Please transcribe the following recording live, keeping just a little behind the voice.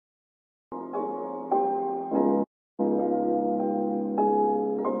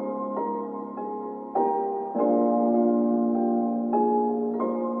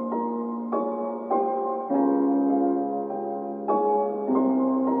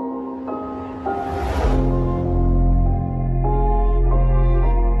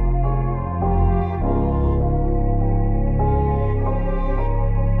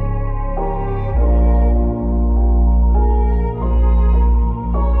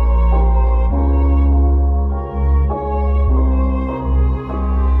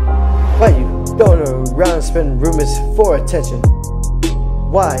around and spreading rumors for attention.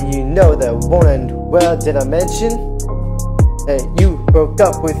 Why, you know that won't end well. Did I mention that you broke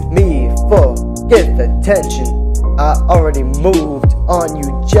up with me for get attention? I already moved on,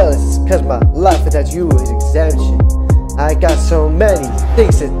 you jealous, cause my life without you is exemption. I got so many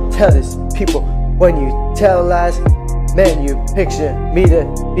things to tell these people. When you tell lies, man, you picture me to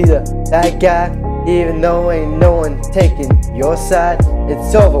be the bad guy. Even though ain't no one taking your side,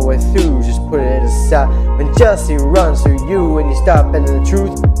 it's over with you, just put it aside. When jealousy runs through you and you stop bending the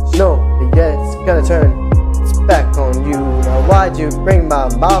truth, just know that yeah, it's gonna turn its back on you. Now why'd you bring my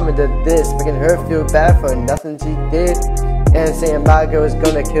mom into this, making her feel bad for nothing she did? And saying my girl was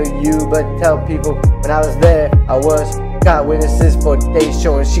gonna kill you, but tell people when I was there, I got witnesses for days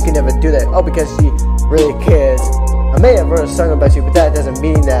showing she can never do that, all because she really cares. I may have wrote a song about you, but that doesn't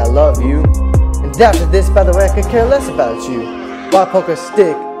mean that I love you. And after this, by the way, I could care less about you. Why poke a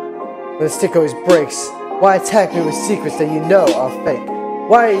stick when the stick always breaks? Why attack me with secrets that you know are fake?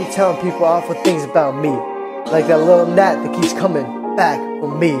 Why are you telling people awful things about me? Like that little gnat that keeps coming back for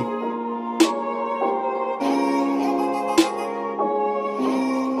me.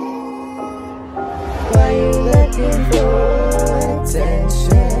 Why you looking for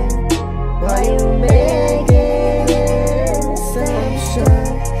attention? Why you making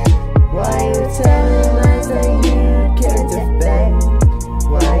assumptions? Why you telling lies that you can't defend?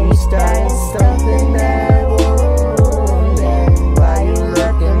 Why you starting something that won't end? Why you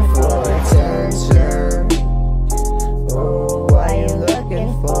looking for attention? Oh, why you looking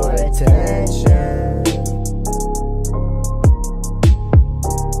for attention?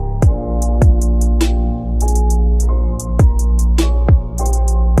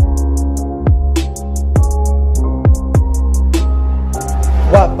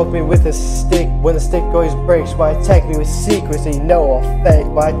 Why poke me with a stick when the stick always breaks? Why attack me with secrets that you know are fake?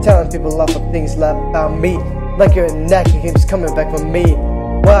 Why telling people awful things about me? Like your neck keeps coming back for me.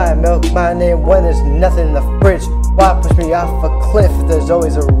 Why milk my name when there's nothing in the fridge? Why push me off a cliff if there's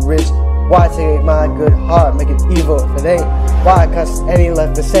always a ridge? Why take my good heart, make it evil if it ain't? Why cuss any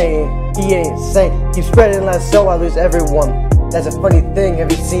left the same? He ain't sane. Keep spreading lies so I lose everyone. That's a funny thing, have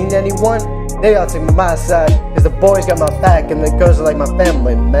you seen anyone? They all take my side, cause the boys got my back and the girls are like my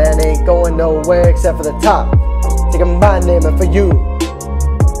family. Man, ain't going nowhere except for the top. Taking my name and for you,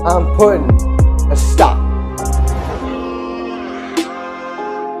 I'm putting a stop.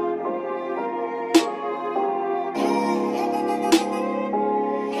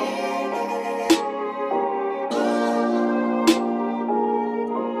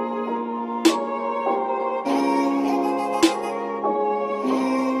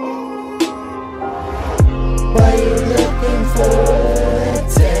 Why you looking for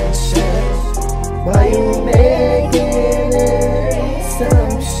attention? Why you making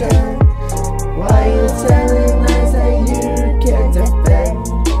assumptions? Why you telling lies that you can't defend?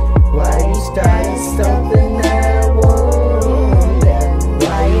 Why you starting something that won't end?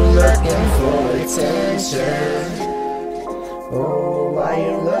 Why you looking for attention? Oh, why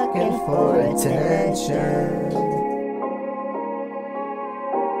you looking for attention?